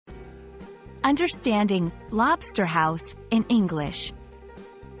Understanding Lobster House in English.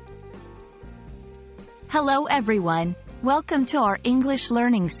 Hello everyone, welcome to our English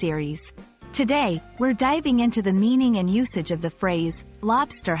learning series. Today, we're diving into the meaning and usage of the phrase,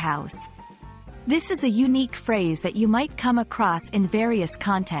 lobster house. This is a unique phrase that you might come across in various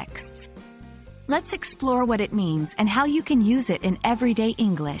contexts. Let's explore what it means and how you can use it in everyday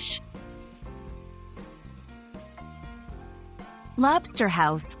English. Lobster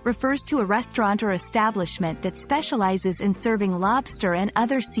house refers to a restaurant or establishment that specializes in serving lobster and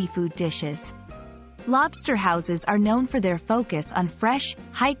other seafood dishes. Lobster houses are known for their focus on fresh,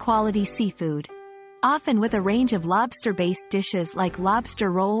 high-quality seafood, often with a range of lobster-based dishes like lobster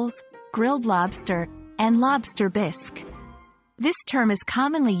rolls, grilled lobster, and lobster bisque. This term is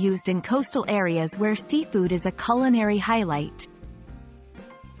commonly used in coastal areas where seafood is a culinary highlight.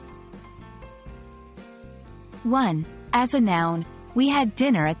 1. As a noun, we had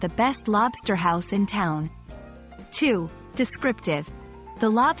dinner at the best lobster house in town. 2. Descriptive. The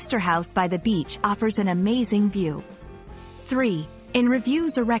lobster house by the beach offers an amazing view. 3. In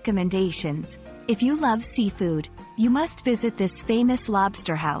reviews or recommendations, if you love seafood, you must visit this famous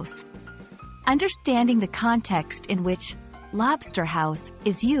lobster house. Understanding the context in which lobster house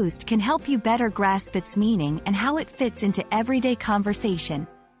is used can help you better grasp its meaning and how it fits into everyday conversation.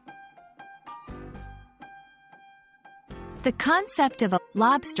 The concept of a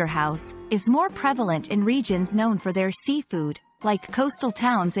lobster house is more prevalent in regions known for their seafood, like coastal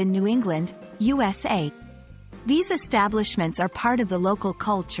towns in New England, USA. These establishments are part of the local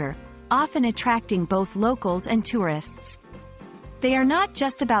culture, often attracting both locals and tourists. They are not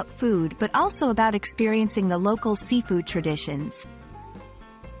just about food but also about experiencing the local seafood traditions.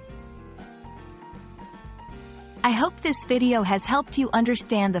 I hope this video has helped you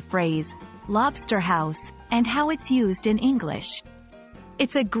understand the phrase, lobster house, and how it's used in English.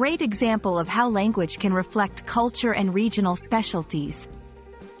 It's a great example of how language can reflect culture and regional specialties.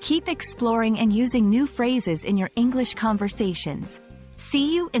 Keep exploring and using new phrases in your English conversations.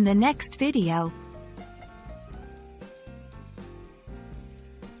 See you in the next video.